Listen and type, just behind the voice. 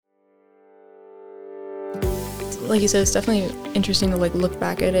like you said, it's definitely interesting to like look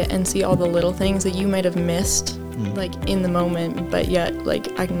back at it and see all the little things that you might have missed like in the moment, but yet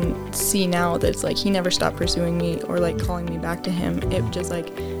like I can see now that it's like he never stopped pursuing me or like calling me back to him. It just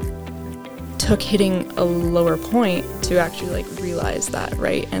like took hitting a lower point to actually like realize that,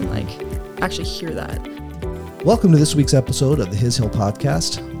 right? And like actually hear that. Welcome to this week's episode of the His Hill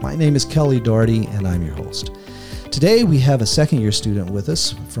Podcast. My name is Kelly Doherty and I'm your host. Today we have a second-year student with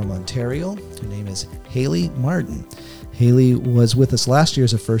us from Ontario. Her name is Hayley Martin. Hayley was with us last year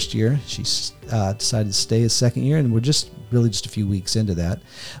as a first year. She decided to stay as second year, and we're just a few weeks into that.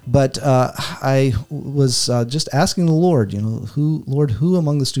 But I was just asking the Lord, who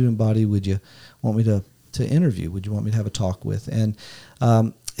among the student body would you want me to interview? Would you want me to have a talk with? And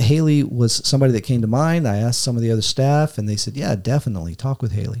Hayley was somebody that came to mind. I asked some of the other staff, and they said, yeah, definitely, talk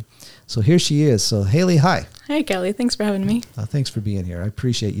with Hayley. So here she is. So Hayley, hi. Hi, Kelly. Thanks for having me. Thanks for being here. I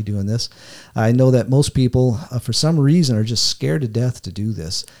appreciate you doing this. I know that most people, for some reason, are just scared to death to do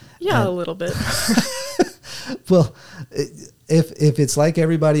this. Yeah, a little bit. Well, if it's like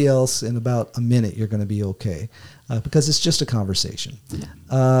everybody else, in about a minute, you're going to be okay, because it's just a conversation.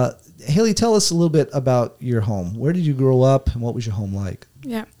 Yeah. Hayley, tell us a little bit about your home. Where did you grow up, and what was your home like?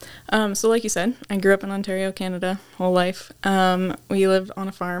 Yeah. So like you said, I grew up in Ontario, Canada, whole life. We lived on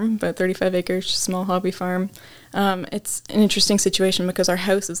a farm, about 35 acres, small hobby farm. It's an interesting situation because our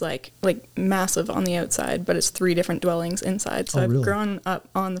house is like massive on the outside, but it's 3 different dwellings inside. So I've grown up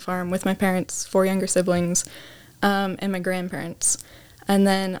on the farm with my parents, 4 younger siblings, and my grandparents. And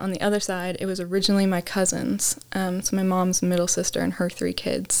then on the other side, it was originally my cousins. So my mom's middle sister and her 3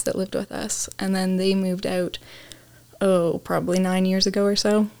 kids that lived with us. And then they moved out, probably 9 years ago or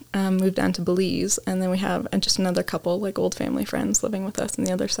so, moved down to Belize. And then we have just another couple, like old family friends living with us on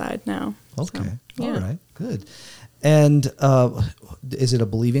the other side now. Okay. So, yeah. All right. Good. And is it a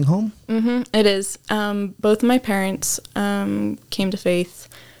believing home? Mm-hmm. It is. Both my parents came to faith,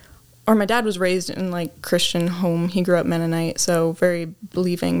 or my dad was raised in like Christian home. He grew up Mennonite, so very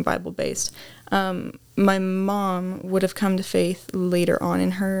believing, Bible-based. My mom would have come to faith later on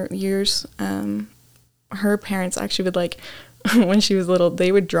in her years. Her parents actually would like, when she was little,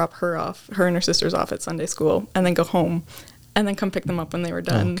 they would drop her and her sisters off at Sunday school and then go home and then come pick them up when they were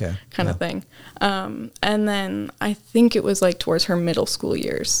done, kind of thing. And then I think it was like towards her middle school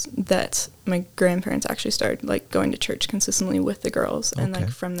years that my grandparents actually started like going to church consistently with the girls. And like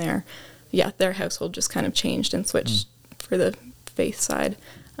from there, their household just kind of changed and switched for the faith side.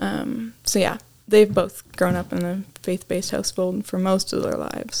 So yeah, they've both grown up in a faith-based household for most of their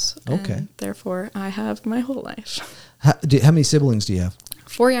lives. Okay. And therefore, I have my whole life. How many siblings do you have?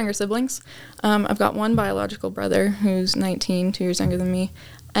 4 younger siblings. I've got 1 biological brother who's 19, 2 years younger than me.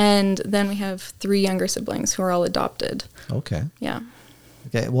 And then we have 3 younger siblings who are all adopted. Okay. Yeah.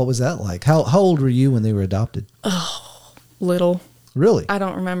 Okay. What was that like? How old were you when they were adopted? Oh, little. Really? I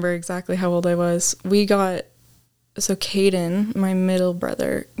don't remember exactly how old I was. So Caden, my middle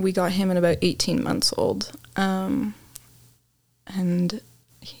brother, we got him at about 18 months old. And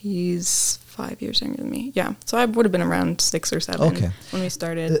he's 5 years younger than me. Yeah. So I would have been around 6 or 7 when we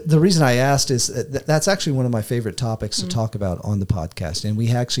started. The reason I asked is that's actually one of my favorite topics to talk about on the podcast. And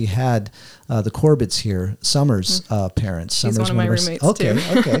we actually had the Corbetts here, Summer's parents. She's Summer's one of my roommates too.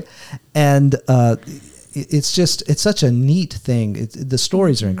 Okay. And it's such a neat thing. The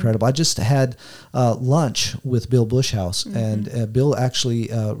stories are incredible. I just had lunch with Bill Bushhouse, and Bill actually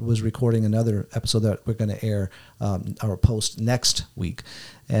was recording another episode that we're going to air or post next week.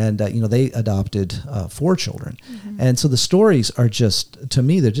 And, they adopted 4 children. And so the stories are to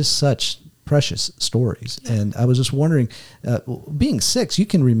me, they're just such precious stories. Yeah. And I was just wondering, being 6, you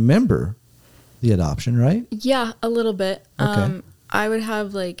can remember the adoption, right? Yeah, a little bit. Okay. I would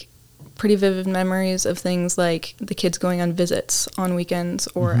have like pretty vivid memories of things like the kids going on visits on weekends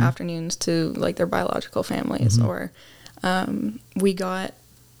or afternoons to like their biological families, or we got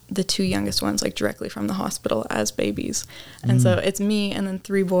the 2 youngest ones like directly from the hospital as babies. And so it's me and then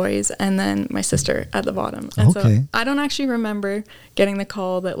 3 boys and then my sister at the bottom. And so I don't actually remember getting the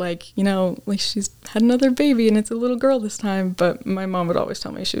call that like she's had another baby and it's a little girl this time. But my mom would always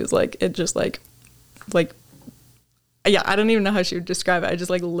tell me, she was like, it just like, yeah, I don't even know how she would describe it. I just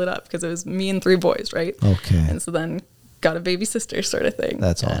like lit up because it was me and 3 boys, right? Okay. And so then got a baby sister sort of thing.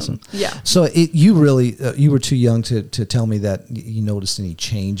 That's awesome. Yeah. So you really, you were too young to tell me that you noticed any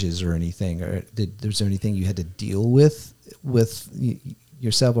changes or anything, or was there anything you had to deal with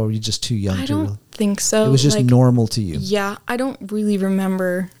yourself, or were you just too young? I don't think so. It was just normal to you. Yeah. I don't really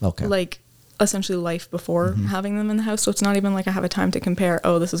remember like essentially life before having them in the house. So it's not even like I have a time to compare,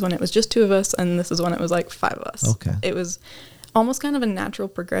 this is when it was just 2 of us and this is when it was like 5 of us. Okay. It was almost kind of a natural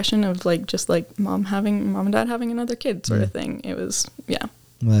progression of like just like mom and dad having another kid sort of thing. It was, yeah.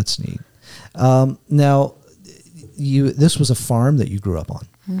 Well, that's neat. Now, this was a farm that you grew up on.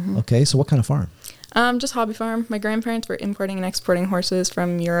 Mm-hmm. Okay, so what kind of farm? Just hobby farm. My grandparents were importing and exporting horses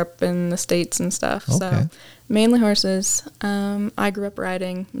from Europe and the States and stuff. Okay. So mainly horses. I grew up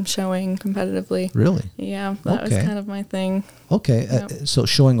riding and showing competitively. Really? Yeah, that was kind of my thing. Okay, yep. So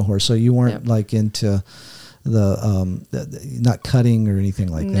showing a horse. So you weren't like into the not cutting or anything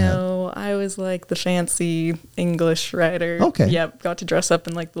like that? No, I was like the fancy English rider. Okay. Yep, got to dress up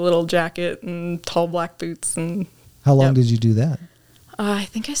in like the little jacket and tall black boots. And how long did you do that? I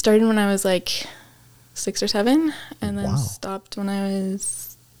think I started when I was like 6 or 7, and then stopped when I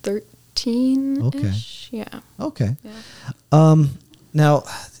was 13-ish. Okay. Yeah. Okay. Yeah.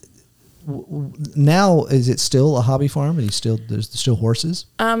 Now is it still a hobby farm? And there's still horses?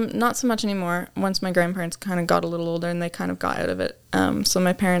 Not so much anymore. Once my grandparents kind of got a little older and they kind of got out of it. So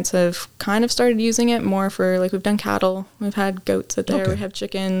my parents have kind of started using it more for, like, we've done cattle, we've had goats out there, we have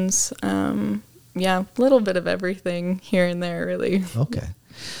chickens. Yeah, a little bit of everything here and there, really. Okay.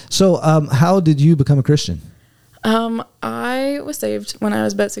 So how did you become a Christian? I was saved when I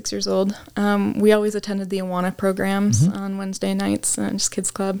was about 6 years old. We always attended the Awana programs on Wednesday nights, just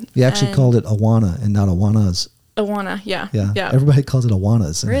kids club. You actually called it Awana and not Awanas. Awana, yeah. Everybody calls it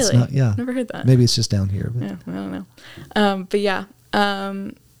Awanas. And really? It's not, yeah. Never heard that. Maybe it's just down here. But. Yeah, I don't know. But yeah,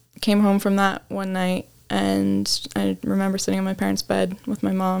 came home from that one night, and I remember sitting on my parents' bed with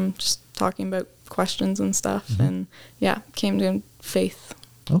my mom, just talking about questions and stuff, and came to faith.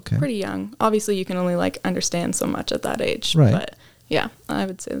 Okay. Pretty young. Obviously, you can only like understand so much at that age. Right. But yeah, I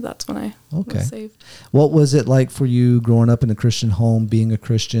would say that's when I was saved. What was it like for you growing up in a Christian home, being a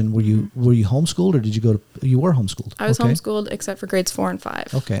Christian? Were you homeschooled, or did you you were homeschooled? I was homeschooled except for grades 4 and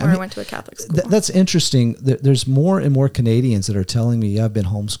 5. Okay. Where I went to a Catholic school. That's interesting. There's more and more Canadians that are telling me, I've been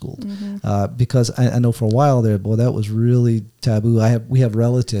homeschooled. Because I know for a while there, boy, that was really taboo. We have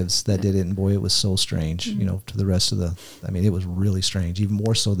relatives that did it, and boy, it was so strange, to the rest of it was really strange, even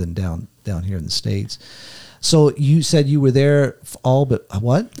more so than down here in the States. So you said you were there all but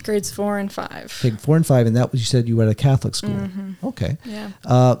what? Grades 4 and 5. Okay, 4 and 5, and that was, you said you were at a Catholic school. Mm-hmm. Okay. Yeah.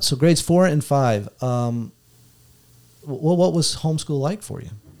 So grades 4 and 5. What was homeschool like for you?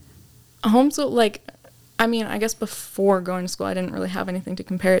 Homeschool, I guess before going to school, I didn't really have anything to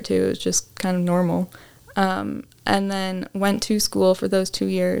compare it to. It was just kind of normal. And then went to school for those 2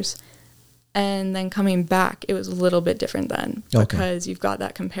 years. And then coming back, it was a little bit different then. Because you've got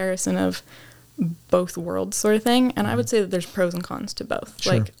that comparison of both worlds sort of thing. And I would say that there's pros and cons to both.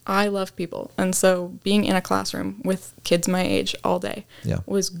 Sure. Like, I love people. And so being in a classroom with kids my age all day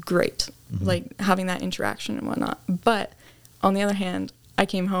was great. Mm-hmm. Like, having that interaction and whatnot. But on the other hand, I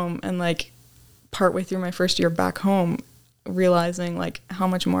came home and, like, partway through my first year back home, realizing, like, how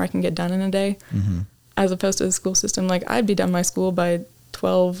much more I can get done in a day as opposed to the school system. Like, I'd be done my school by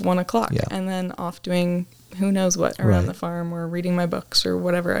 12, 1 o'clock, and then off doing who knows what around the farm or reading my books or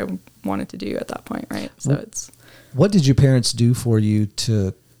whatever I wanted to do at that point, right? So What did your parents do for you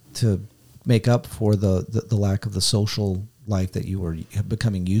to make up for the lack of the social life that you were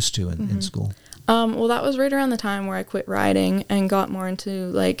becoming used to in school? Well, that was right around the time where I quit riding and got more into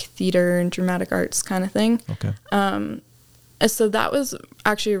like theater and dramatic arts kind of thing. Okay. So that was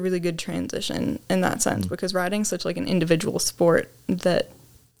actually a really good transition in that sense, because riding's such like an individual sport that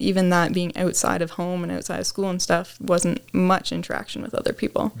even that being outside of home and outside of school and stuff wasn't much interaction with other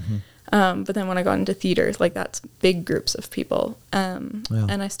people. But then when I got into theater, like that's big groups of people. And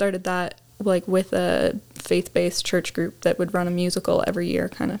I started that like with a faith-based church group that would run a musical every year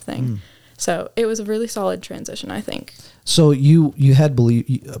kind of thing. So it was a really solid transition, I think. So you had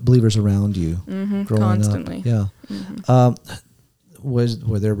believers around you growing constantly. up. Yeah.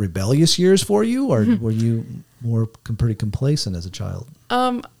 Were there rebellious years for you, or were you more pretty complacent as a child?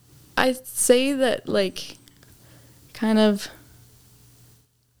 I'd say that, like, kind of,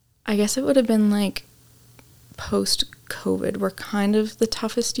 I guess it would have been like post-COVID were kind of the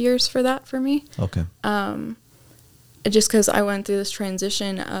toughest years for that for me. Okay. Just because I went through this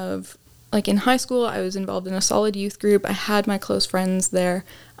transition of, like, in high school, I was involved in a solid youth group. I had my close friends there,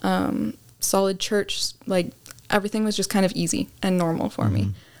 solid church, like, everything was just kind of easy and normal for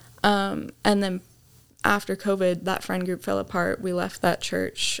me. And then after COVID, that friend group fell apart. We left that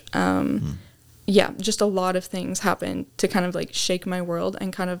church. Just a lot of things happened to kind of, like, shake my world,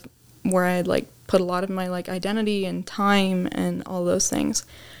 and kind of where I had, like, put a lot of my, like, identity and time and all those things.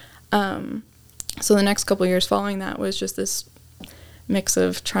 So the next couple of years following that was just this mix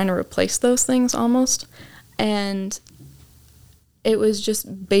of trying to replace those things almost. And it was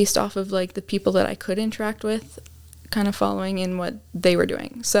just based off of, like, the people that I could interact with kind of following in what they were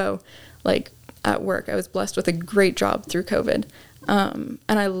doing. So like at work, I was blessed with a great job through COVID. And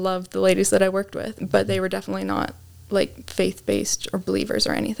I loved the ladies that I worked with, but they were definitely not like faith-based or believers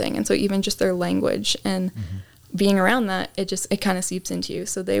or anything. And so even just their language and being around that, it kind of seeps into you.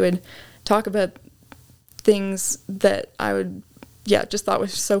 So they would talk about things that I would, just thought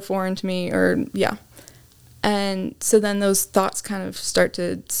was so foreign to me, or and so then those thoughts kind of start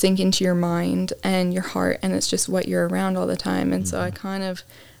to sink into your mind and your heart, and it's just what you're around all the time. And so I kind of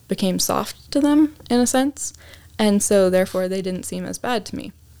became soft to them in a sense, and so therefore they didn't seem as bad to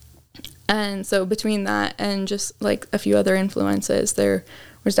me. And so between that and just like a few other influences, there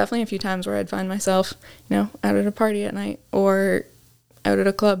was definitely a few times where I'd find myself, out at a party at night or out at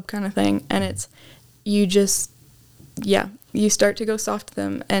a club kind of thing, and it's you just you start to go soft to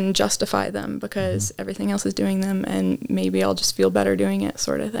them and justify them because everything else is doing them, and maybe I'll just feel better doing it,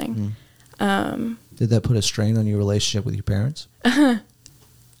 sort of thing. Did that put a strain on your relationship with your parents? A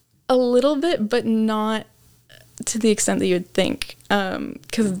little bit, but not to the extent that you would think,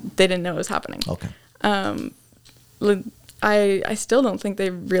 because they didn't know it was happening. Okay. I still don't think they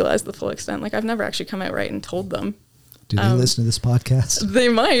realized the full extent. Like, I've never actually come out right and told them. Do they listen to this podcast? They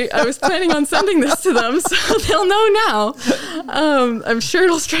might. I was planning on sending this to them, so they'll know now. I'm sure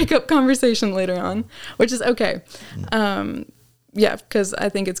it'll strike up conversation later on, which is okay. Because I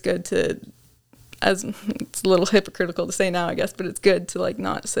think it's good to, it's a little hypocritical to say now, I guess, but it's good to like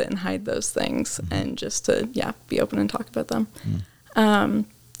not sit and hide those things and just to, be open and talk about them.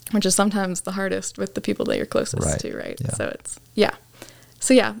 Which is sometimes the hardest with the people that you're closest to, right? Yeah. So it's,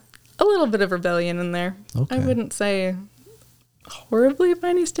 So a little bit of rebellion in there. Okay. I wouldn't say horribly by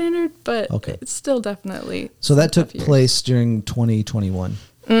any standard, but it's still definitely. So that took place during 2021?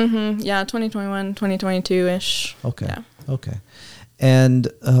 Yeah, 2021, 2022-ish. Okay. Yeah. Okay. And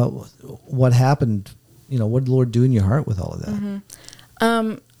what happened, what did the Lord do in your heart with all of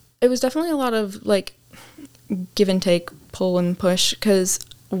that? It was definitely a lot of like give and take, pull and push, because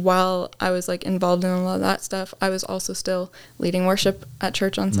while I was like involved in a lot of that stuff, I was also still leading worship at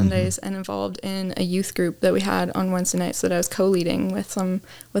church on Sundays and involved in a youth group that we had on Wednesday nights that I was co-leading with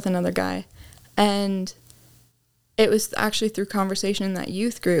another guy. And it was actually through conversation in that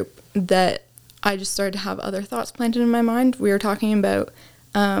youth group that I just started to have other thoughts planted in my mind. We were talking about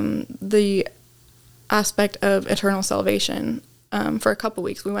the aspect of eternal salvation for a couple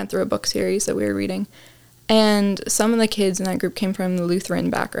weeks. We went through a book series that we were reading. And some of the kids in that group came from the Lutheran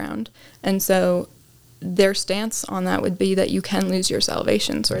background. And so their stance on that would be that you can lose your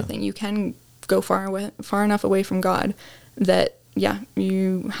salvation, sort of thing. You can go far enough away from God that,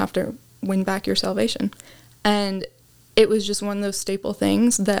 you have to win back your salvation. And it was just one of those staple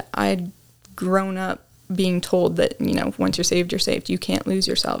things that I'd grown up being told that, once you're saved, you're saved. You can't lose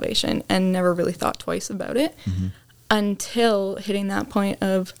your salvation, and never really thought twice about it until hitting that point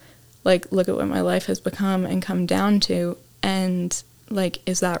of, like, look at what my life has become and come down to, and, like,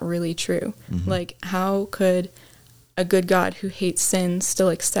 is that really true? Like, how could a good God who hates sin still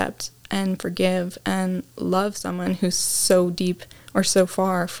accept and forgive and love someone who's so deep or so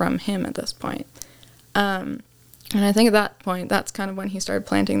far from him at this point? And I think at that point, that's kind of when he started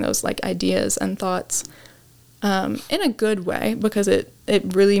planting those, like, ideas and thoughts in a good way, because it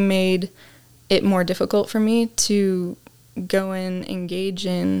really made it more difficult for me to go and engage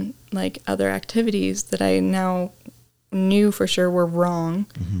in like other activities that I now knew for sure were wrong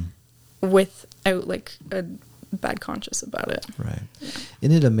without like a bad conscience about it. Right.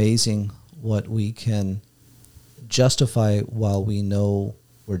 Isn't it amazing what we can justify while we know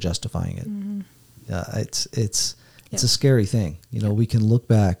we're justifying it? It's a scary thing. We can look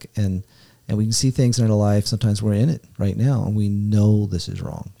back and we can see things in our life. Sometimes we're in it right now and we know this is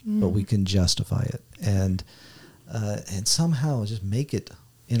wrong, but we can justify it. And somehow just make it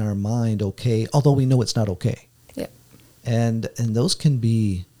in our mind okay, although we know it's not okay. Yeah. And those can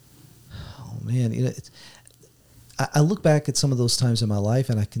be, oh man, I look back at some of those times in my life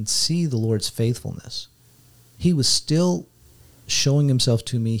and I can see the Lord's faithfulness. He was still showing himself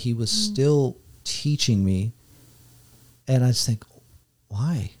to me. He was still teaching me. And I just think,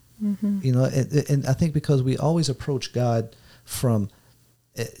 why? And I think because we always approach God from,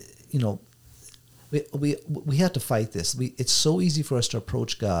 we have to fight this. It's so easy for us to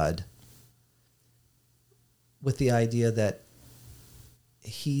approach God with the idea that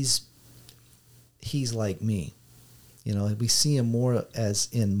he's like me. We see him more as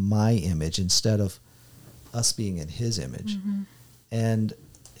in my image instead of us being in his image. And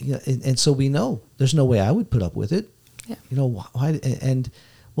and so we know there's no way I would put up with it. Yeah. Why? And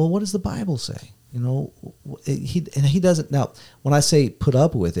well, what does the Bible say? He doesn't. Now, when I say put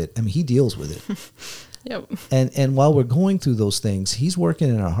up with it, I mean he deals with it. Yep. And while we're going through those things, he's working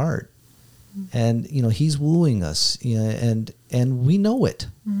in our heart. And, he's wooing us, and we know it.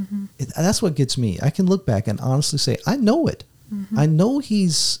 That's what gets me. I can look back and honestly say, I know it. I know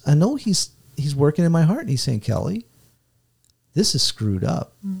he's working in my heart. He's saying, Kelly, this is screwed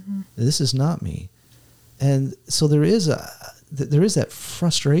up. This is not me. And so there is that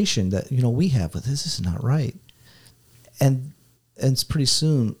frustration that, we have with this is not right. And it's pretty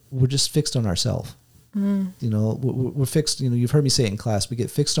soon we're just fixed on ourselves. We're fixed, you've heard me say it in class, we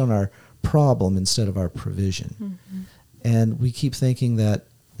get fixed on our problem instead of our provision. And we keep thinking that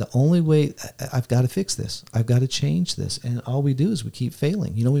the only way, I've got to fix this, I've got to change this, and all we do is we keep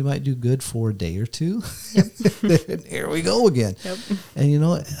failing. We might do good for a day or two. Yep. And here we go again. Yep.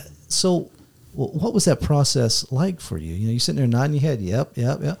 And so what was that process like for you? You're sitting there nodding your head, yep.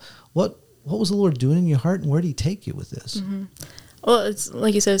 What was the Lord doing in your heart, and where did he take you with this? Well, it's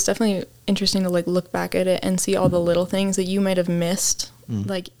like you said, it's definitely interesting to look back at it and see all the little things that you might have missed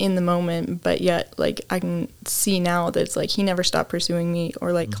in the moment, but yet I can see now that it's he never stopped pursuing me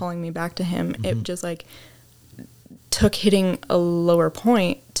or calling me back to him. It just took hitting a lower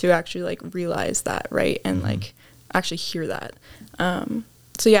point to actually realize that, right? And actually hear that.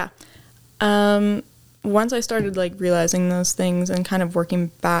 So yeah. Once I started realizing those things and kind of working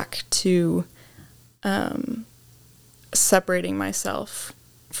back to separating myself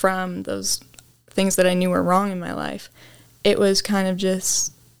from those things that I knew were wrong in my life, it was kind of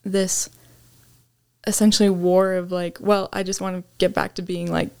just this essentially war of I just want to get back to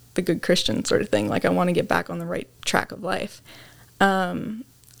being the good Christian sort of thing. I want to get back on the right track of life.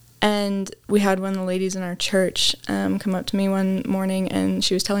 And we had one of the ladies in our church come up to me one morning, and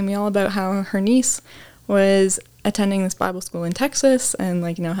she was telling me all about how her niece was attending this Bible school in Texas and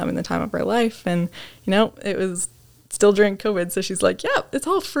having the time of her life. And, it was still during COVID. So she's like, yeah, it's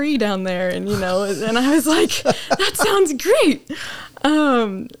all free down there. And, and I was like, that sounds great.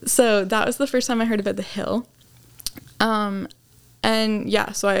 So that was the first time I heard about the Hill. And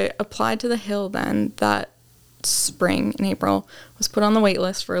yeah, so I applied to the Hill then that spring in April, was put on the wait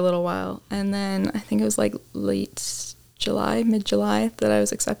list for a little while. And then I think it was late July, mid-July that I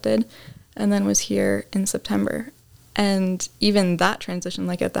was accepted, and then was here in September. And even that transition,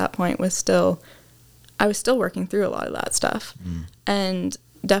 at that point I was still working through a lot of that stuff, and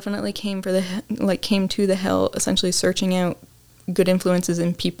definitely came to the Hill, essentially searching out good influences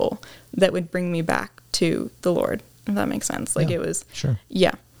in people that would bring me back to the Lord, if that makes sense. It was, sure.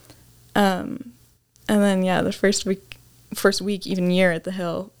 Yeah. And then, the first week, even year at the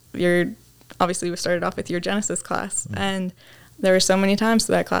Hill, we started off with your Genesis class, and there were so many times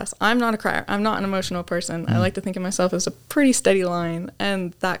to that class. I'm not a crier. I'm not an emotional person. I like to think of myself as a pretty steady line,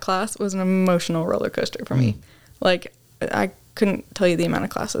 and that class was an emotional roller coaster for me. I couldn't tell you the amount of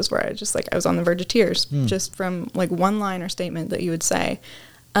classes where I just I was on the verge of tears just from one line or statement that you would say.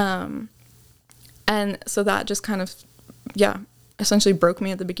 And so that just kind of, essentially broke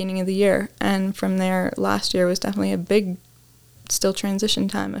me at the beginning of the year. And from there, last year was definitely a big still transition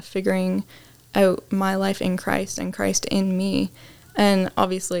time of figuring out my life in Christ and Christ in me. And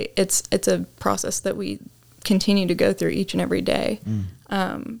obviously it's a process that we continue to go through each and every day.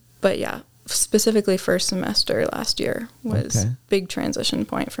 But yeah, specifically first semester last year was big transition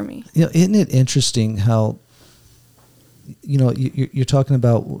point for me. Isn't it interesting how, you're talking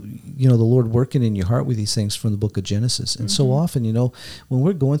about, the Lord working in your heart with these things from the book of Genesis. And so often, when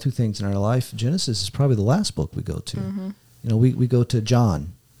we're going through things in our life, Genesis is probably the last book we go to. We go to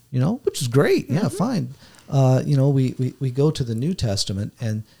John, which is great. Yeah, fine. We go to the New Testament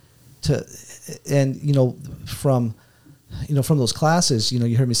from those classes,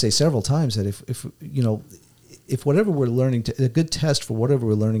 you heard me say several times that if whatever we're learning, a good test for whatever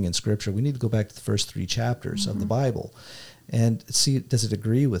we're learning in Scripture, we need to go back to the first 3 chapters of the Bible and see, does it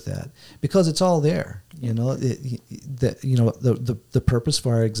agree with that? Because it's all there, the purpose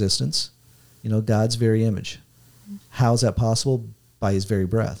for our existence, God's very image. How is that possible? By his very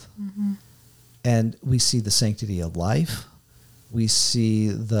breath. And we see the sanctity of life. We see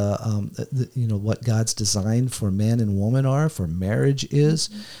the what God's designed for man and woman are, for marriage is,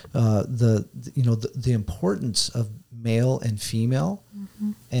 the importance of male and female,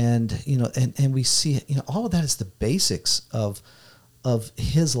 and we see all of that is the basics of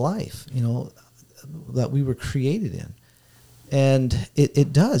his life, that we were created in, and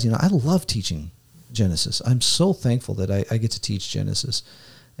it does. I love teaching Genesis. I'm so thankful that I get to teach Genesis,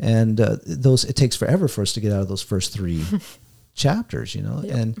 and it takes forever for us to get out of those first 3 chapters,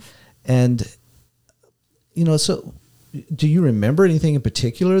 yep. and so do you remember anything in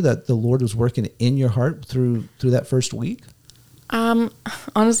particular that the Lord was working in your heart through that first week?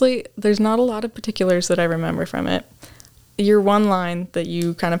 Honestly, there's not a lot of particulars that I remember from it. Your one line that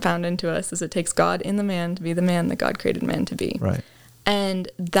you kind of pound into us is it takes God in the man to be the man that God created man to be. Right. And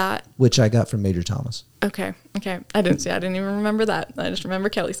that... Which I got from Major Thomas. Okay. I didn't even remember that. I just remember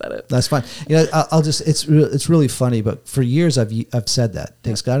Kelly said it. That's fine. I'll just, it's really funny, but for years I've said that. It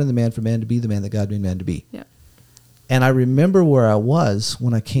takes God in the man for man to be the man that God made man to be. Yeah. And I remember where I was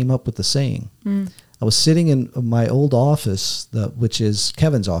when I came up with the saying. I was sitting in my old office, which is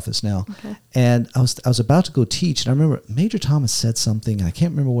Kevin's office now, and I was about to go teach, and I remember Major Thomas said something, and I can't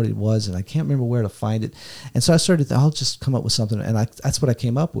remember what it was, and I can't remember where to find it, and so I started, I'll just come up with something, and that's what I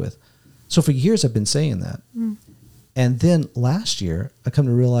came up with. So for years I've been saying that. And then last year, I come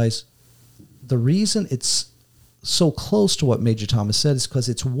to realize the reason it's so close to what Major Thomas said is because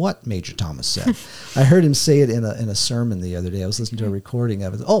it's what Major Thomas said. I heard him say it in a sermon the other day. I was listening to a recording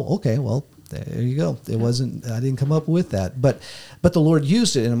of it. Oh, okay, well, there you go. It wasn't, I didn't come up with that. But the Lord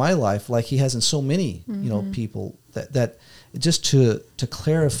used it in my life like he has in so many, people that just to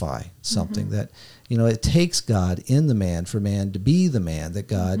clarify something that, it takes God in the man for man to be the man that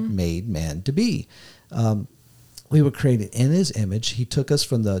God made man to be. We were created in his image. He took us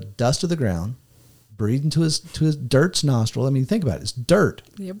from the dust of the ground, breathed into his dirt's nostril. I mean, think about it. It's dirt.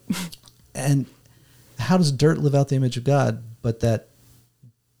 Yep. And how does dirt live out the image of God, but that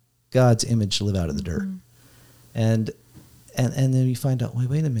God's image live out of the dirt? And then you find out,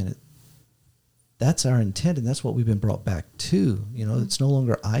 wait a minute. That's our intent, and that's what we've been brought back to. It's no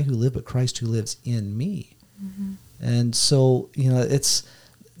longer I who live, but Christ who lives in me. And so,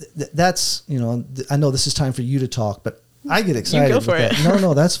 that's, I know this is time for you to talk, but I get excited. You go for it.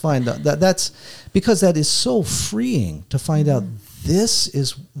 No, that's fine. That's because that is so freeing to find out this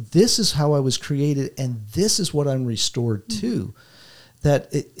is how I was created, and this is what I'm restored to.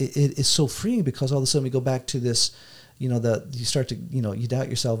 That it is so freeing, because all of a sudden we go back to this, you start to, you doubt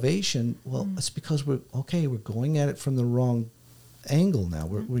your salvation. Well, it's because we're going at it from the wrong angle now.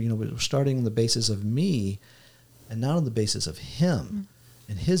 We're starting on the basis of me and not on the basis of him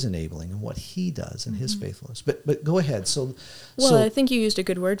and his enabling and what he does and his faithfulness. But go ahead. I think you used a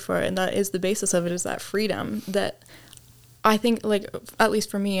good word for it, and that is the basis of it, is that freedom that I think, like, at least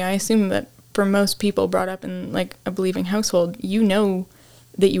for me, I assume that for most people brought up in like a believing household,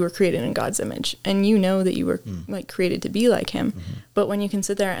 that you were created in God's image, and that you were like created to be like him. But when you can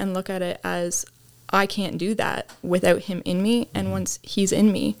sit there and look at it as, I can't do that without him in me, and once he's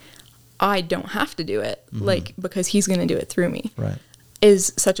in me, I don't have to do it, like, because he's going to do it through me. Right.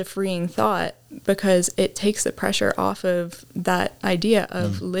 Is such a freeing thought, because it takes the pressure off of that idea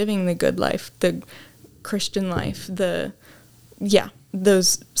of living the good life, the Christian life,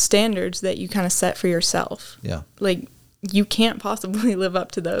 those standards that you kind of set for yourself. Yeah. Like, you can't possibly live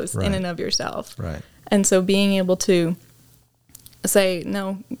up to those in and of yourself. Right. And so being able to say,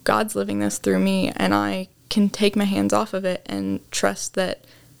 no, God's living this through me, and I can take my hands off of it and trust that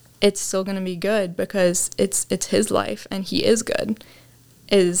it's still going to be good, because it's his life and he is good,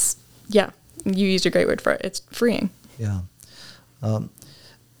 you used a great word for it. It's freeing. Yeah.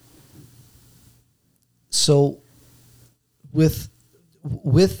 So with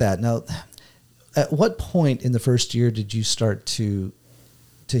that, now, at what point in the first year did you start to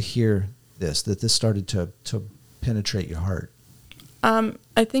hear that this started to penetrate your heart?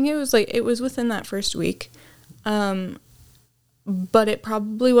 I think it was within that first week. But it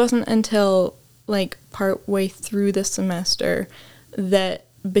probably wasn't until like part way through the semester that,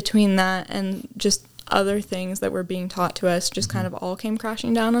 between that and just other things that were being taught to us, just kind of all came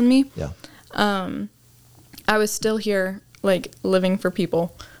crashing down on me. Yeah. I was still here, like, living for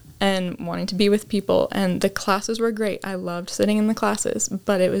people and wanting to be with people, and the classes were great. I loved sitting in the classes,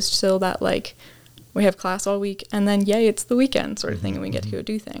 but it was still that, like, we have class all week, and then, yay, it's the weekend sort of thing, and we get to go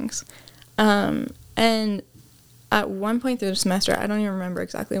do things. And at one point through the semester, I don't even remember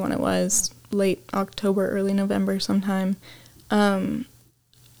exactly when it was, late October, early November sometime,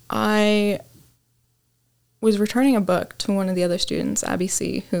 I was returning a book to one of the other students, Abby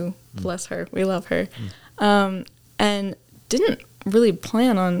C., who, bless her, we love her, and didn't really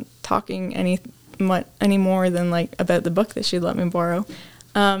plan on talking any more than, like, about the book that she'd let me borrow.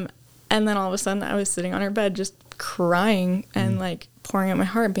 And then all of a sudden I was sitting on her bed just crying and, like, pouring out my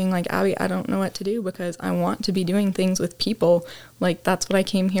heart, being like, Abby, I don't know what to do, because I want to be doing things with people. Like, that's what I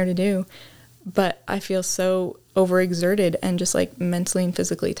came here to do. But I feel so overexerted and just, like, mentally and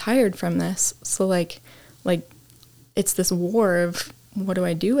physically tired from this. So, like it's this war of, what do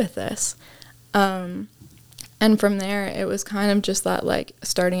I do with this? And from there, it was kind of just that, like,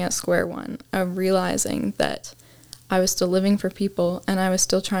 starting at square one of realizing that I was still living for people, and I was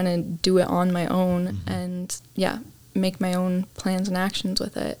still trying to do it on my own. And make my own plans and actions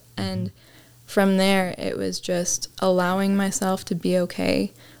with it. And from there, it was just allowing myself to be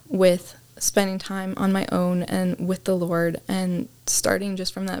okay with spending time on my own and with the Lord, and starting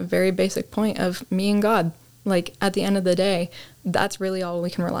just from that very basic point of me and God. Like, at the end of the day, that's really all we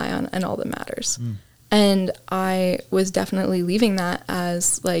can rely on and all that matters. And I was definitely leaving that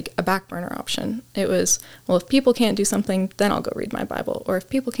as like a back burner option. It was, well, if people can't do something, then I'll go read my Bible. Or if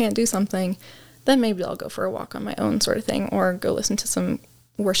people can't do something, then maybe I'll go for a walk on my own, sort of thing, or go listen to some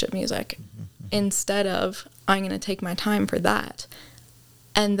worship music. Instead of, I'm going to take my time for that.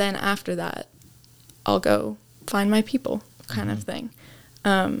 And then after that, I'll go find my people, kind of thing.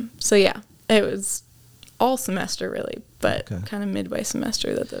 So yeah, it was all semester really, but kind of midway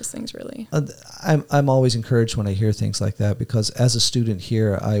semester that those things really. I'm always encouraged when I hear things like that, because as a student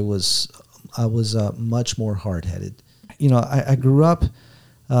here, I was much more hard-headed. You know, I grew up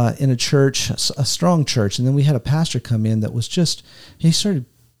in a church, a strong church, and then we had a pastor come in that was just, he started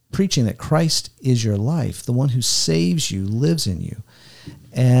preaching that Christ is your life. The one who saves you lives in you.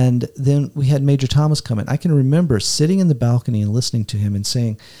 And then we had Major Thomas come in. I can remember sitting in the balcony and listening to him and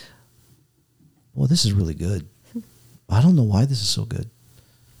saying, well, this is really good. I don't know why this is so good.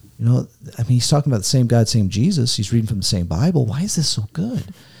 You know, I mean, he's talking about the same God, same Jesus. He's reading from the same Bible. Why is this so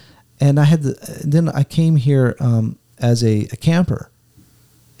good? And then I came here as a camper.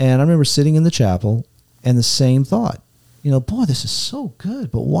 And I remember sitting in the chapel and the same thought. You know, boy, this is so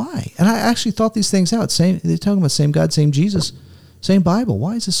good, but why? And I actually thought these things out. They're talking about same God, same Jesus, same Bible.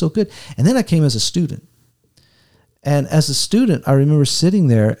 Why is this so good? And then I came as a student. And as a student, I remember sitting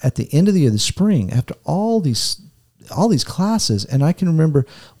there at the end of the year, the spring, after all these classes, and I can remember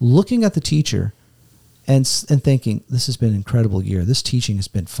looking at the teacher and thinking, this has been an incredible year. This teaching has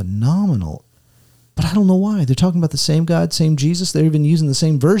been phenomenal. But I don't know why. They're talking about the same God, same Jesus. They're even using the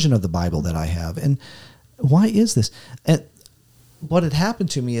same version of the Bible that I have. And why is this? And what had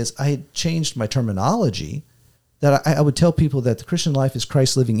happened to me is I had changed my terminology, that I would tell people that the Christian life is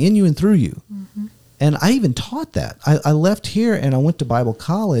Christ living in you and through you. Mm-hmm. And I even taught that. I left here and I went to Bible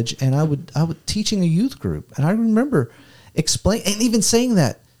college, and I would teaching a youth group. And I remember explaining and even saying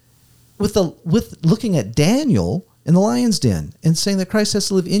that with looking at Daniel in the lion's den and saying that Christ has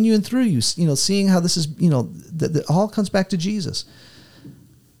to live in you and through you, you know, seeing how this is, you know, that all comes back to Jesus,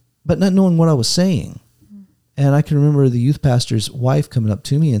 but not knowing what I was saying. And I can remember the youth pastor's wife coming up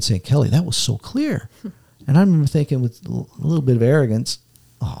to me and saying, Kelly, that was so clear. And I remember thinking with a little bit of arrogance,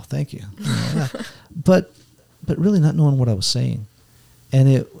 oh, thank you. But really not knowing what I was saying. And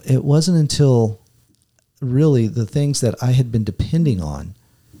it wasn't until really the things that I had been depending on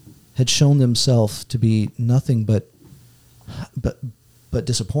had shown themselves to be nothing but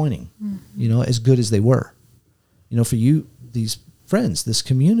disappointing, you know, as good as they were. You know, for you, these friends, this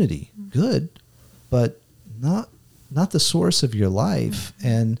community, good, but not the source of your life.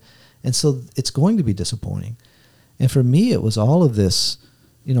 And so it's going to be disappointing. And for me, it was all of this,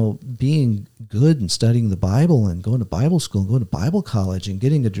 you know, being good and studying the Bible and going to Bible school and going to Bible college and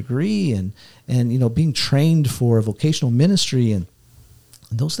getting a degree and you know, being trained for vocational ministry, and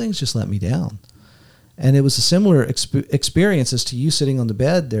those things just let me down. And it was a similar experience as to you sitting on the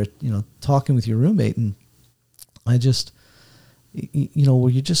bed there, you know, talking with your roommate. And I just, you know,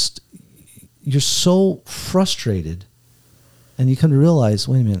 where you're so frustrated, and you come to realize,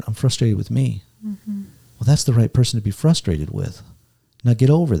 wait a minute, I'm frustrated with me. Mm-hmm. Well, that's the right person to be frustrated with. Now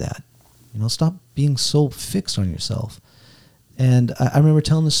get over that. You know, stop being so fixed on yourself. And I remember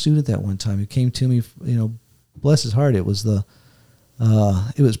telling the student that one time who came to me, you know, bless his heart, it was probably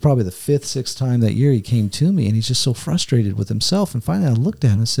the 5th, 6th time that year he came to me, and he's just so frustrated with himself. And finally I looked at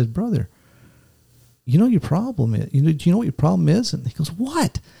him and said, brother, you know your problem is, do you know what your problem is? And he goes,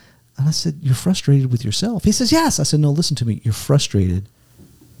 what? And I said, you're frustrated with yourself. He says, yes. I said, no, listen to me. You're frustrated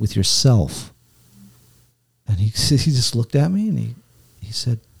with yourself. And he just looked at me and he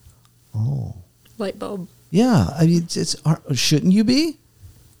said, oh. Light bulb. Yeah. I mean, shouldn't you be?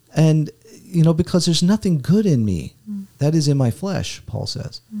 And, you know, because there's nothing good in me. That is in my flesh, Paul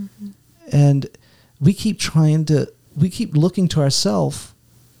says. Mm-hmm. And we keep looking to ourselves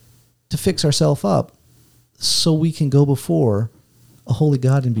to fix ourselves up so we can go before a holy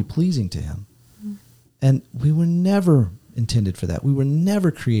God and be pleasing to him. Mm-hmm. And we were never intended for that. We were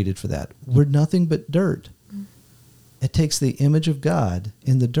never created for that. We're nothing but dirt. Mm-hmm. It takes the image of God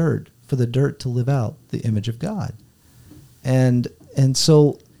in the dirt for the dirt to live out the image of God. And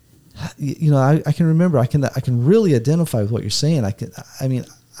so, you know, I can remember, I can really identify with what you're saying.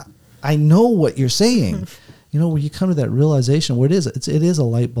 I know what you're saying. You know, where you come to that realization where it is a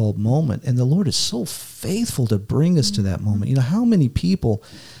light bulb moment, and the Lord is so faithful to bring us to that moment. You know, how many people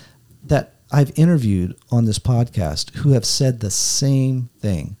that I've interviewed on this podcast who have said the same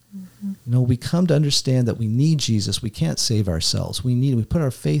thing. We come to understand that we need Jesus. We can't save ourselves. We put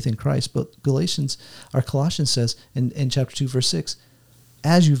our faith in Christ. But Colossians says in chapter 2, verse 6,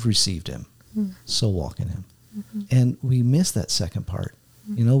 as you've received him, so walk in him. And we miss that second part.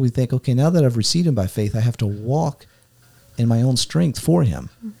 We think, okay, now that I've received him by faith, I have to walk in my own strength for him.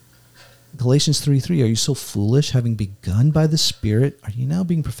 Galatians 3:3, are you so foolish, having begun by the Spirit, are you now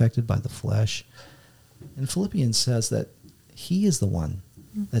being perfected by the flesh? And Philippians says that he is the one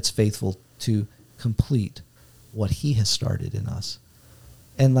that's faithful to complete what he has started in us.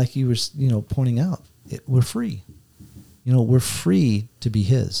 And like you were, pointing out, we're free. We're free to be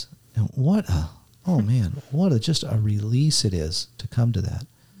his. And what just a release it is to come to that.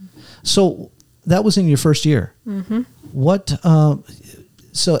 So that was in your first year.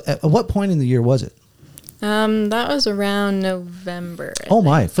 So at what point in the year was it? That was around November.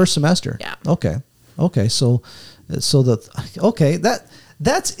 First semester. Yeah. Okay. So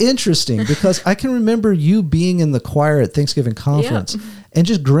that's interesting because I can remember you being in the choir at Thanksgiving conference and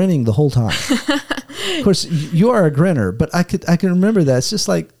just grinning the whole time. Of course, you are a grinner, but I can remember that. It's just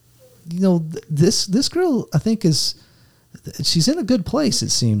like, this girl, I think she's in a good place.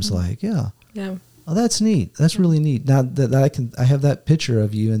 It seems like, yeah. Oh, that's neat. That's really neat. Now that I have that picture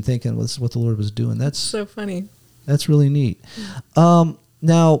of you and thinking, well, this is what the Lord was doing. That's so funny. That's really neat. So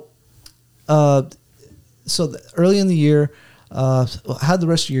early in the year, how'd the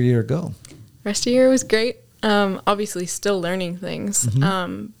rest of your year go? Rest of the year was great. Obviously still learning things,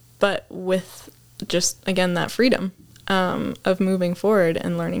 but with just, again, that freedom of moving forward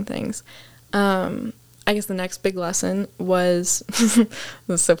and learning things. I guess the next big lesson was, this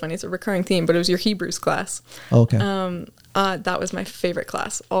is so funny, it's a recurring theme, but it was your Hebrews class. Okay. That was my favorite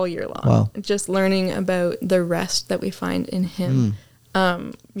class all year long. Wow. Just learning about the rest that we find in him.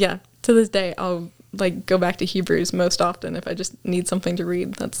 To this day, I'll go back to Hebrews most often if I just need something to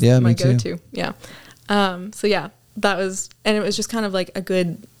read. That's my go-to. Yeah. That was, and it was just kind of like a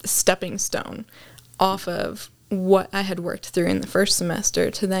good stepping stone off of what I had worked through in the first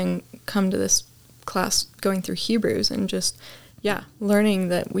semester to then come to this class going through Hebrews and just, learning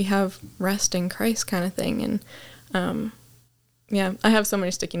that we have rest in Christ kind of thing. And, I have so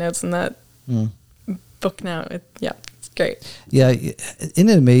many sticky notes in that book now. It's great. Yeah. Isn't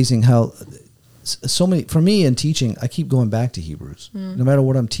it amazing how so many, for me in teaching, I keep going back to Hebrews. No matter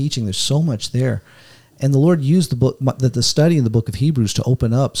what I'm teaching, there's so much there. And the Lord used the study in the book of Hebrews to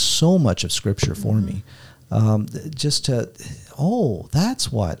open up so much of Scripture for me. Just to,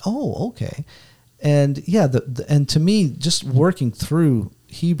 that's what, okay. And and to me, just working through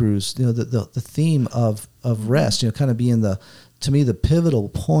Hebrews, the theme of rest, kind of being to me the pivotal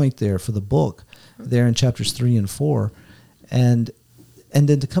point there for the book, there in chapters 3 and 4, and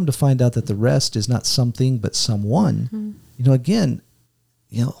then to come to find out that the rest is not something but someone. Again,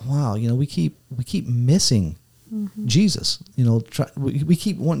 we keep missing Jesus. We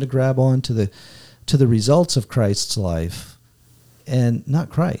keep wanting to grab on to the results of Christ's life, and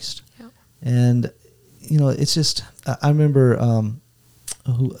not Christ. And, it's just, I remember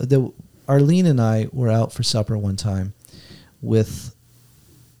Arlene and I were out for supper one time with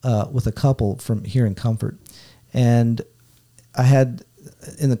a couple from here in Comfort. And I had,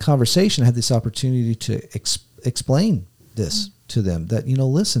 in the conversation, I had this opportunity to explain this to them, that,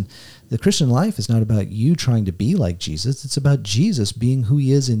 listen, the Christian life is not about you trying to be like Jesus. It's about Jesus being who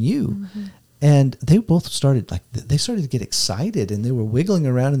he is in you. And they both started to get excited, and they were wiggling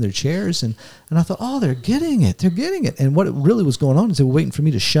around in their chairs. And I thought, they're getting it. They're getting it. And what really was going on is they were waiting for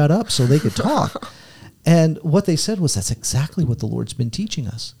me to shut up so they could talk. And what they said was, that's exactly what the Lord's been teaching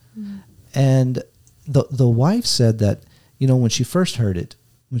us. And the wife said that, when she first heard it,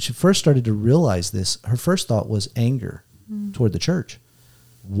 when she first started to realize this, her first thought was anger toward the church.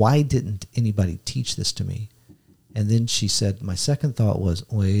 Why didn't anybody teach this to me? And then she said, my second thought was,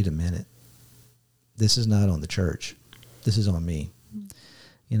 wait a minute. This is not on the church. This is on me.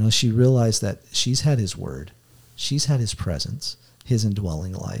 She realized that she's had his word. She's had his presence, his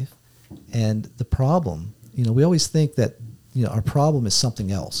indwelling life. And the problem, we always think that, our problem is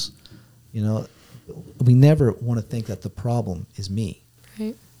something else. We never want to think that the problem is me.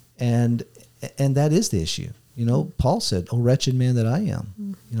 Right. And that is the issue. Paul said, "Oh, wretched man that I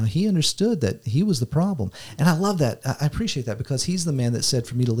am." He understood that he was the problem. And I love that. I appreciate that, because he's the man that said,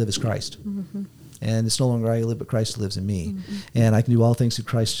 for me to live is Christ. And it's no longer I who live, but Christ who lives in me. And I can do all things through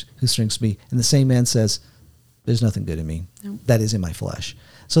Christ who strengthens me. And the same man says, there's nothing good in me. Nope. That is in my flesh.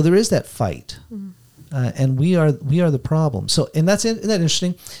 So there is that fight. And we are the problem. So, and isn't that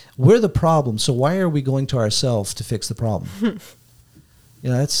interesting? We're the problem. So why are we going to ourselves to fix the problem?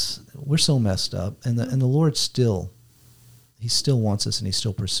 we're so messed up, and the Lord he still wants us, and he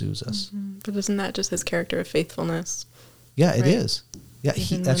still pursues us. Mm-hmm. But isn't that just his character of faithfulness? Yeah, it is. Yeah,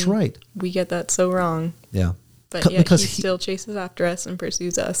 that's right. We get that so wrong. Yeah. But because he still chases after us and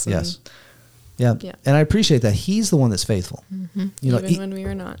pursues us. Yes. Yeah. And I appreciate that. He's the one that's faithful. Mm-hmm. Even when we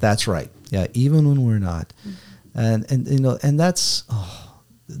are not. That's right. Yeah, even when we're not. Mm-hmm. And that's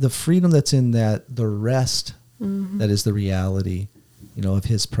the freedom that's in that, the rest that is the reality, of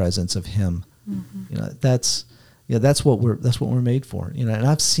his presence, of him. Mm-hmm. That's what we're made for. And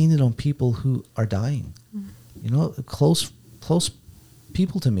I've seen it on people who are dying. Mm-hmm. Close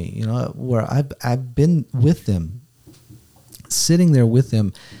people to me, where I've been with them, sitting there with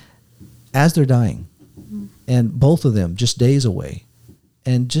them as they're dying, and both of them just days away,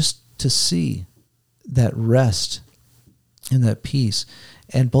 and just to see that rest and that peace,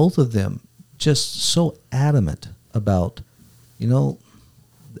 and both of them just so adamant about,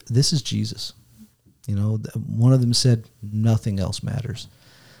 this is Jesus. One of them said nothing else matters.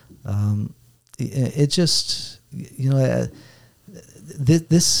 It just,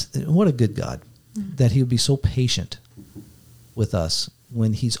 this, what a good God, that he would be so patient with us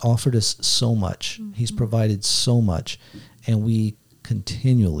when he's offered us so much, he's provided so much, and we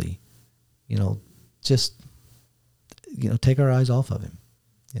continually, just, take our eyes off of him.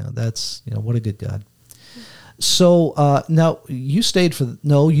 That's, what a good God. So now you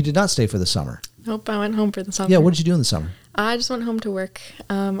you did not stay for the summer. Nope, I went home for the summer. Yeah, what did you do in the summer? I just went home to work.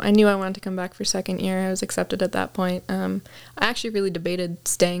 I knew I wanted to come back for second year. I was accepted at that point. I actually really debated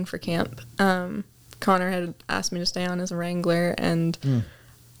staying for camp. Connor had asked me to stay on as a wrangler, and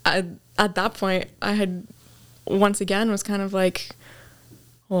at that point, I had once again was kind of like,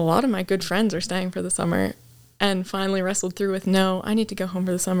 well, a lot of my good friends are staying for the summer, and finally wrestled through with, no, I need to go home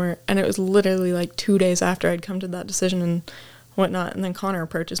for the summer. And it was literally like 2 days after I'd come to that decision and whatnot, and then Connor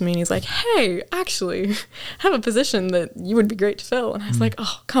approaches me and he's like, hey, actually, I have a position that you would be great to fill. And I was like,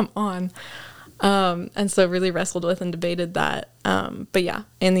 oh, come on. And so really wrestled with and debated that. But yeah,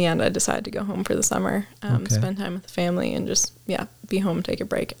 in the end, I decided to go home for the summer, spend time with the family, and just, be home, take a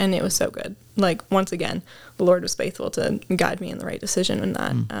break. And it was so good. Like, once again, the Lord was faithful to guide me in the right decision in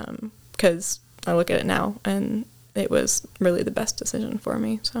that, because I look at it now, and it was really the best decision for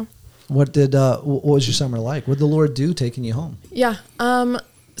me. So what was your summer like? What did the Lord do taking you home? Yeah.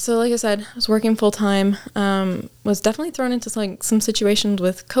 So like I said, I was working full time, was definitely thrown into like some situations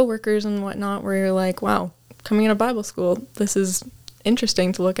with coworkers and whatnot where you're like, wow, coming out of Bible school, this is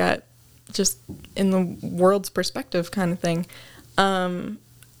interesting to look at just in the world's perspective kind of thing. And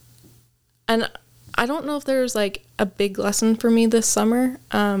I don't know if there's like a big lesson for me this summer,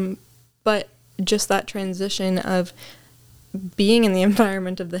 but just that transition of being in the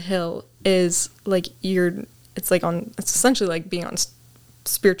environment of the Hill is like it's essentially like being on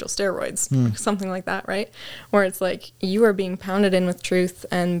spiritual steroids, something like that, right? Where it's like you are being pounded in with truth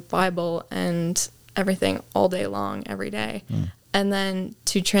and Bible and everything all day long, every day. And then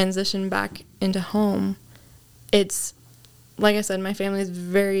to transition back into home, it's, like I said, my family is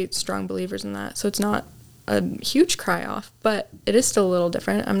very strong believers in that. So it's not a huge cry off, but it is still a little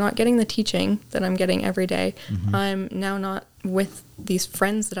different. I'm not getting the teaching that I'm getting every day. I'm now not with these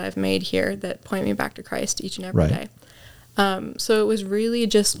friends that I've made here that point me back to Christ each and every day. So it was really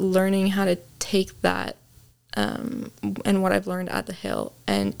just learning how to take that and what I've learned at the Hill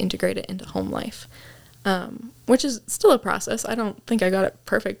and integrate it into home life, which is still a process. I don't think I got it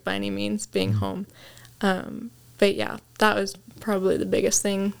perfect by any means being home. But yeah, that was probably the biggest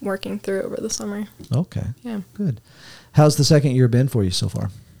thing working through over the summer. Okay. Yeah. Good. How's the second year been for you so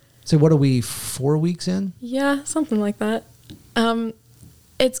far? So what are we, 4 weeks in? Yeah, something like that.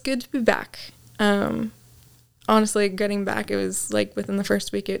 It's good to be back. Honestly, getting back, it was like within the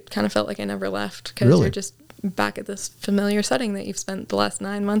first week, it kind of felt like I never left because you're just back at this familiar setting that you've spent the last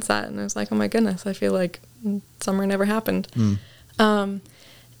 9 months at. And I was like, oh my goodness, I feel like summer never happened.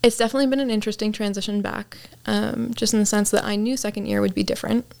 It's definitely been an interesting transition back, just in the sense that I knew second year would be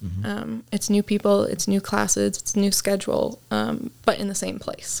different. It's new people, it's new classes, it's new schedule, but in the same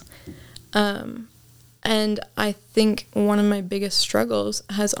place. And I think one of my biggest struggles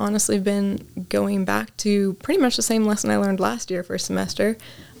has honestly been going back to pretty much the same lesson I learned last year first semester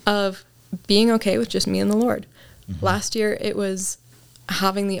of being okay with just me and the Lord. Last year, it was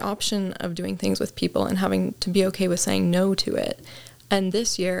having the option of doing things with people and having to be okay with saying no to it. And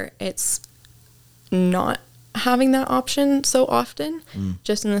this year, it's not having that option so often,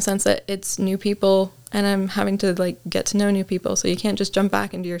 just in the sense that it's new people, and I'm having to like get to know new people. So you can't just jump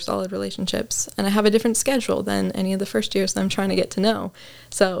back into your solid relationships. And I have a different schedule than any of the first years that I'm trying to get to know.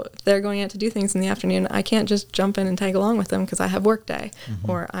 So if they're going out to do things in the afternoon, I can't just jump in and tag along with them because I have work day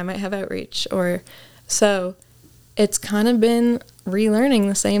or I might have outreach or so. It's kind of been relearning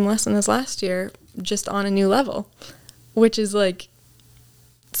the same lesson as last year, just on a new level, which is like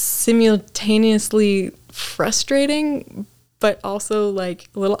simultaneously frustrating, but also like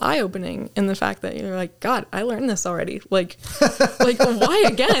a little eye-opening in the fact that you're like, God, I learned this already. Like why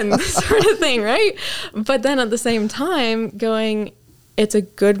again? Sort of thing, right? But then at the same time going, it's a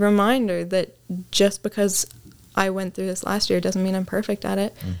good reminder that just because I went through this last year doesn't mean I'm perfect at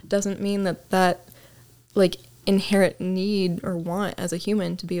it. Doesn't mean that like inherent need or want as a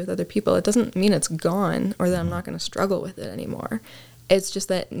human to be with other people, it doesn't mean it's gone or that I'm not going to struggle with it anymore. It's just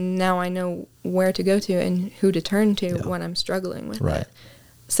that now I know where to go to and who to turn to when I'm struggling with it.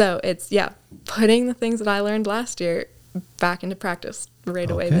 So it's, putting the things that I learned last year back into practice right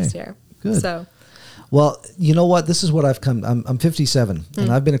away this year. Good. So, well, you know what? This is what I've come. I'm 57,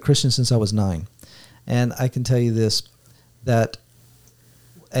 and I've been a Christian since I was 9. And I can tell you this, that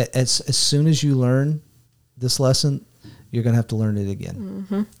as soon as you learn this lesson, you're going to have to learn it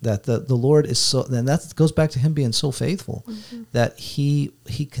again. That the Lord is so, and that goes back to him being so faithful, that he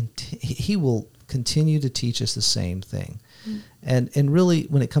will continue to teach us the same thing. And really,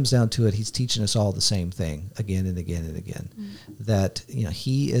 when it comes down to it, he's teaching us all the same thing again and again and again. That, you know,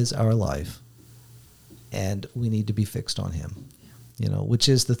 he is our life, and we need to be fixed on him. You know, which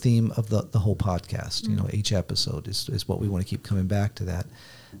is the theme of the whole podcast. You know, each episode is what we want to keep coming back to that.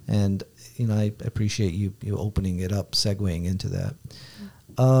 And, you know, I appreciate you opening it up, segueing into that.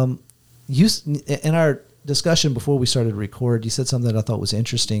 In our discussion before we started to record, you said something that I thought was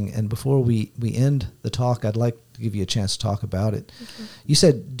interesting. And before we end the talk, I'd like to give you a chance to talk about it. Okay. You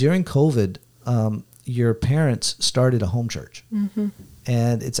said during COVID, your parents started a home church.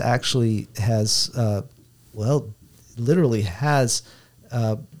 And it's actually has, literally has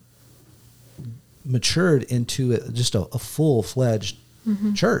matured into just a full-fledged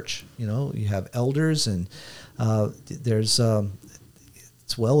church. You know, you have elders, and there's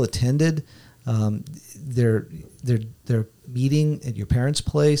it's well attended. They're meeting at your parents'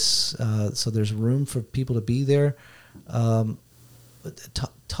 place, so there's room for people to be there.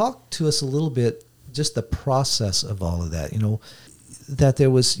 Talk to us a little bit, just the process of all of that. You know, that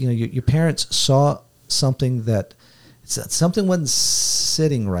there was, you know, your parents saw something that something wasn't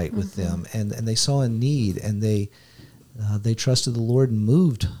sitting right with them, and they saw a need, and they trusted the Lord and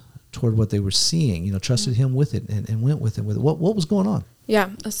moved toward what they were seeing. You know, trusted Him with it and went with Him with it. What was going on? Yeah.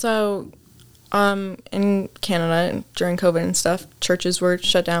 So, in Canada during COVID and stuff, churches were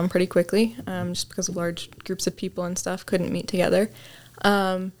shut down pretty quickly, just because of large groups of people and stuff couldn't meet together.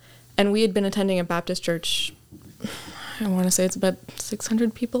 And we had been attending a Baptist church. I want to say it's about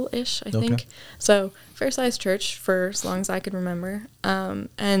 600 people-ish, I think. So, fair-sized church for as long as I could remember.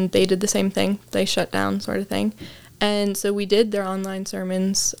 And they did the same thing. They shut down, sort of thing. And so we did their online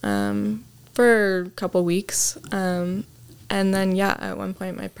sermons for a couple weeks. And then, at one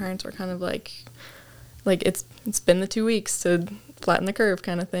point, my parents were kind of like it's been the 2 weeks to flatten the curve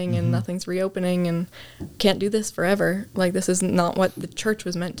kind of thing, and nothing's reopening, and can't do this forever. Like, this is not what the church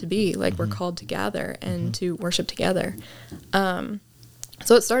was meant to be. Like, we're called to gather and to worship together. So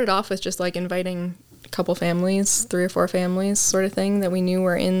it started off with just like inviting a couple families, 3 or 4 families sort of thing that we knew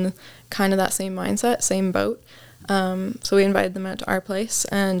were in kind of that same mindset, same boat. So we invited them out to our place,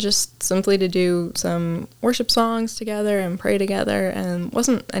 and just simply to do some worship songs together and pray together, and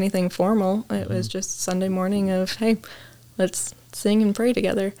wasn't anything formal. It was just Sunday morning of, hey, let's sing and pray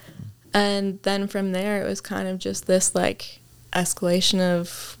together. And then from there, it was kind of just this like escalation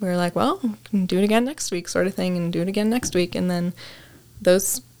of, we were like, well, we can do it again next week sort of thing, and do it again next week. And then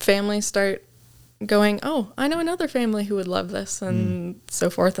those families start going, oh, I know another family who would love this, and so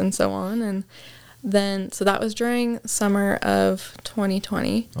forth and so on. And then, so that was during summer of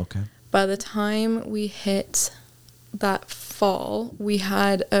 2020. Okay. By the time we hit that fall, we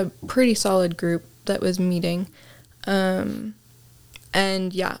had a pretty solid group that was meeting. And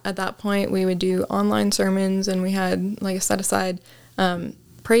at that point we would do online sermons, and we had like a set aside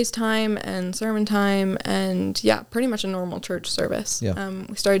praise time and sermon time, and pretty much a normal church service.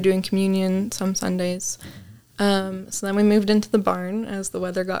 We started doing communion some Sundays. So then we moved into the barn as the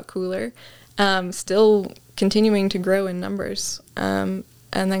weather got cooler, still continuing to grow in numbers, and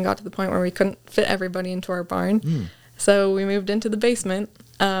then got to the point where we couldn't fit everybody into our barn. So we moved into the basement,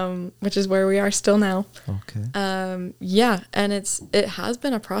 which is where we are still now. Okay. And it has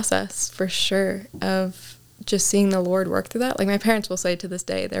been a process for sure of just seeing the Lord work through that. Like, my parents will say to this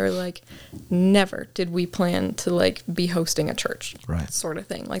day, they were like, never did we plan to, like, be hosting a church, right, sort of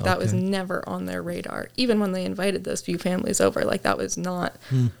thing. Like, that was never on their radar. Even when they invited those few families over, like, that was not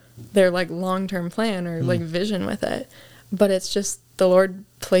their, like, long-term plan or, like, vision with it. But it's just the Lord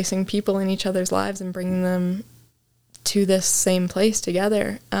placing people in each other's lives and bringing them to this same place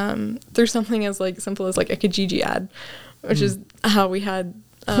together, through something as, like, simple as, like, a Kijiji ad, which is how we had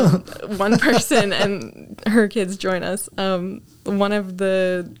one person and her kids join us. One of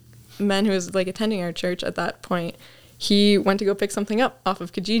the men who was, like, attending our church at that point, he went to go pick something up off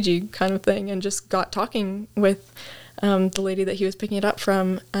of Kijiji kind of thing and just got talking with the lady that he was picking it up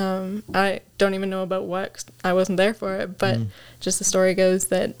from. I don't even know about what, 'cause I wasn't there for it, but just the story goes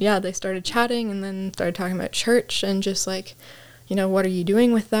that, yeah, they started chatting and then started talking about church and just, like, you know, what are you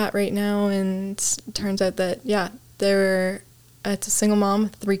doing with that right now? And it turns out that, yeah, it's a single mom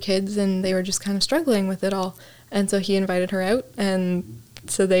with 3 kids, and they were just kind of struggling with it all. And so he invited her out, and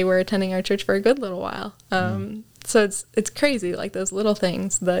so they were attending our church for a good little while. So it's crazy, like, those little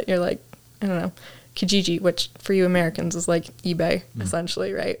things that you're like, I don't know, Kijiji, which for you Americans is like eBay,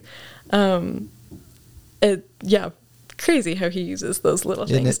 essentially, right? Crazy how he uses those little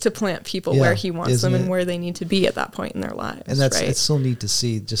things to plant people where he wants them and where they need to be at that point in their lives. And it's so neat to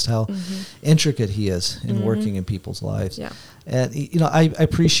see just how intricate he is in working in people's lives. Yeah. And, you know, I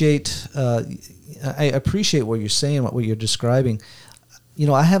appreciate what you're saying, what you're describing. You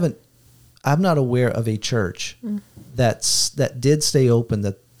know, I'm not aware of a church that did stay open,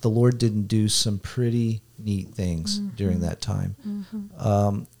 that the Lord didn't do some pretty neat things during that time.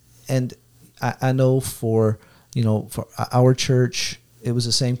 And I know for our church, it was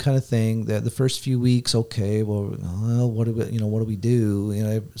the same kind of thing. That the first few weeks, what do we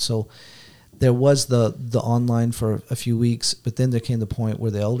do? So there was the online for a few weeks, but then there came the point where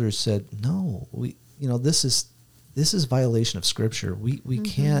the elders said, no, this is violation of Scripture. We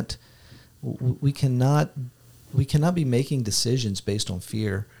can't, we cannot be making decisions based on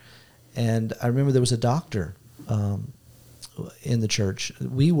fear. And I remember there was a doctor in the church.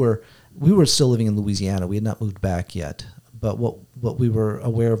 We were still living in Louisiana. We had not moved back yet, but what we were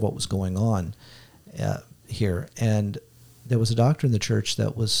aware of what was going on here. And there was a doctor in the church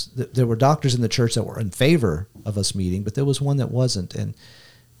there were doctors in the church that were in favor of us meeting, but there was one that wasn't. And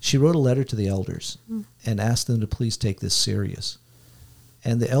she wrote a letter to the elders and asked them to please take this serious.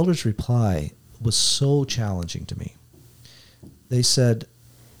 And the elders' reply was so challenging to me. They said,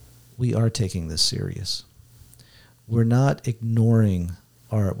 we are taking this serious. We're not ignoring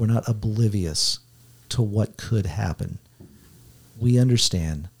or we're not oblivious to what could happen. We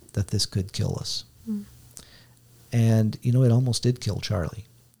understand that this could kill us. And, it almost did kill Charlie.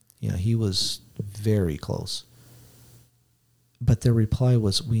 He was very close. But their reply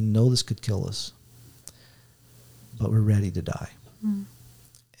was, we know this could kill us, but we're ready to die.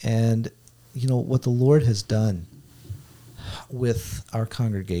 And, what the Lord has done with our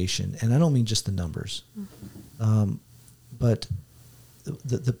congregation, and I don't mean just the numbers, but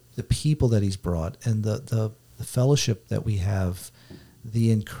the people that he's brought and the fellowship that we have,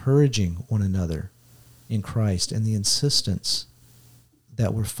 the encouraging one another in Christ, and the insistence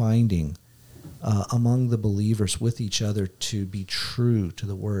that we're finding among the believers with each other to be true to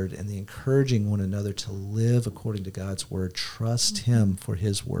the Word, and the encouraging one another to live according to God's Word, trust Him for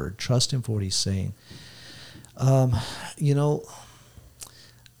His Word, trust Him for what He's saying. And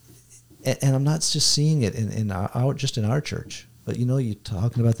I'm not just seeing it in our church, but you're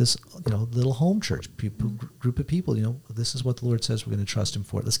talking about this, little home church group of people. This is what the Lord says we're going to trust Him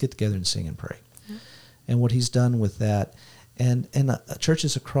for. Let's get together and sing and pray. And what He's done with that, and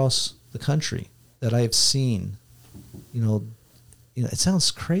churches across the country that I've seen, it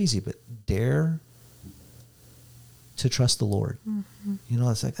sounds crazy, but dare to trust the Lord.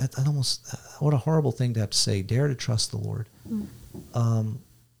 It's like I almost, what a horrible thing to have to say. Dare to trust the Lord, and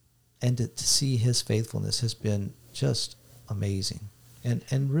to see His faithfulness has been just amazing,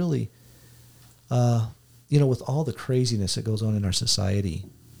 and really, with all the craziness that goes on in our society,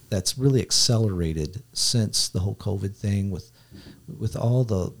 that's really accelerated since the whole COVID thing, with all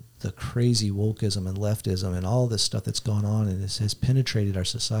the crazy wokeism and leftism and all this stuff that's gone on, and it has penetrated our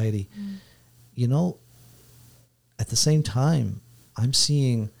society. At the same time, I'm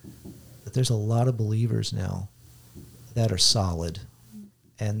seeing that there's a lot of believers now that are solid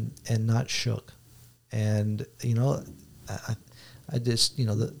and not shook. And, I just,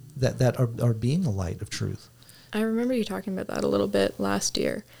 that are being the light of truth. I remember you talking about that a little bit last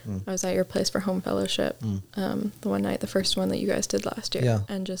year. I was at your place for home fellowship, the one night, the first one that you guys did last year. Yeah.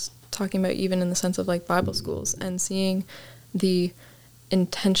 And just talking about even in the sense of like Bible schools and seeing the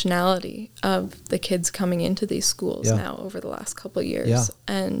intentionality of the kids coming into these schools now over the last couple of years,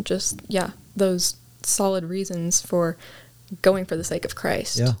 and just those solid reasons for going for the sake of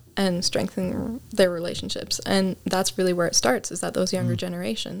Christ and strengthening their relationships. And that's really where it starts, is that those younger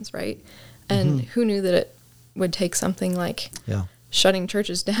generations, right? And who knew that it would take something like shutting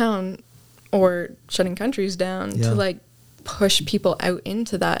churches down or shutting countries down to like push people out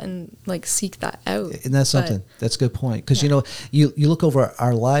into that and like seek that out. And that's something. That's a good point. Because, you know, you look over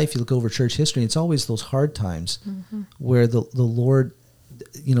our life, you look over church history, it's always those hard times where the Lord,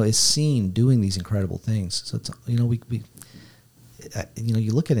 you know, is seen doing these incredible things. So, it's, you know, we you know,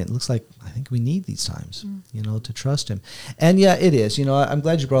 you look at it, it looks like, I think we need these times, you know, to trust him. And it is, you know, I'm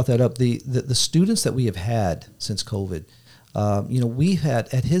glad you brought that up. The students that we have had since COVID, you know, we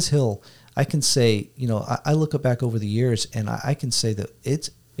had at His Hill, I can say, you know, I look back over the years and I can say that it's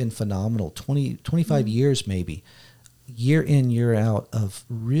been phenomenal, 25 years maybe, year in, year out of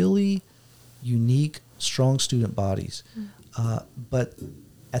really unique, strong student bodies. But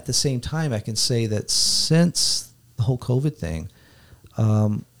at the same time, I can say that since the whole COVID thing,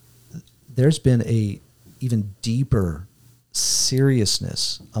 there's been a even deeper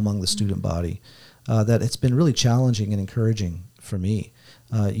seriousness among the student body that it's been really challenging and encouraging for me.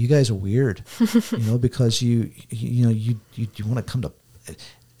 You guys are weird, you know, because you want to come to.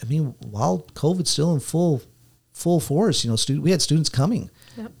 I mean, while COVID's still in full force, you know, we had students coming,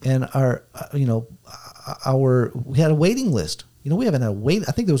 and we had a waiting list. You know, we haven't had a wait.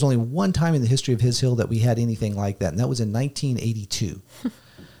 I think there was only one time in the history of His Hill that we had anything like that, and that was in 1982.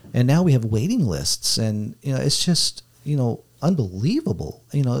 And now we have waiting lists, and you know, it's just, you know, unbelievable.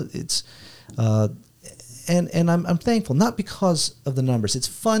 You know, it's. And I'm thankful, not because of the numbers. It's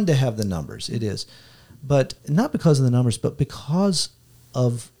fun to have the numbers, it is, but not because of the numbers, but because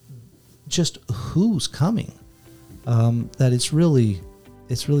of just who's coming. That it's really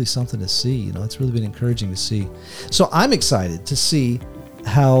something to see. You know, it's really been encouraging to see. So I'm excited to see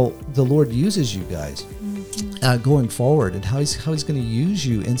how the Lord uses you guys going forward, and how he's going to use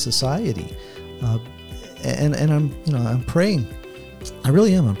you in society. And I'm praying. I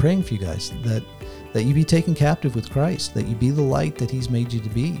really am. I'm praying for you guys that you be taken captive with Christ, that you be the light that He's made you to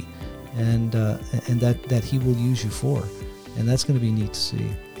be, and that He will use you for. And that's going to be neat to see.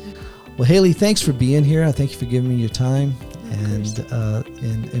 Well, Hayley, thanks for being here. I thank you for giving me your time.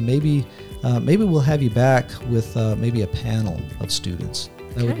 And maybe we'll have you back with maybe a panel of students.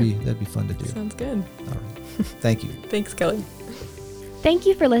 That'd be fun to do. Sounds good. All right. Thank you. Thanks, Kelly. Thank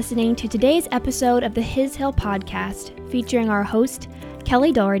you for listening to today's episode of the His Hill podcast, featuring our host,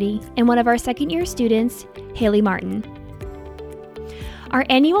 Kelly Doherty, and one of our second-year students, Hayley Martin. Our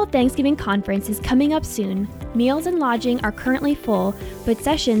annual Thanksgiving conference is coming up soon. Meals and lodging are currently full, but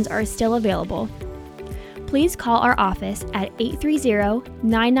sessions are still available. Please call our office at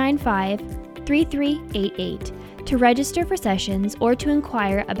 830-995-3388 to register for sessions or to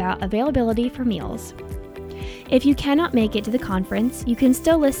inquire about availability for meals. If you cannot make it to the conference, you can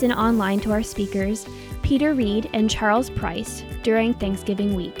still listen online to our speakers, Peter Reed and Charles Price, during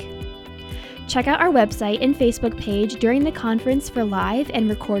Thanksgiving week. Check out our website and Facebook page during the conference for live and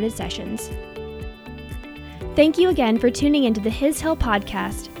recorded sessions. Thank you again for tuning into the His Hill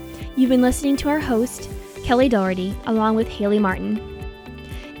podcast. You've been listening to our host, Kelly Doherty, along with Hayley Martin.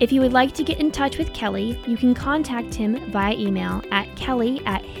 If you would like to get in touch with Kelly, you can contact him via email at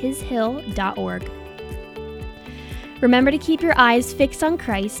kelly@hishill.org. Remember to keep your eyes fixed on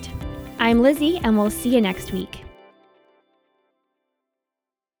Christ. I'm Lizzie, and we'll see you next week.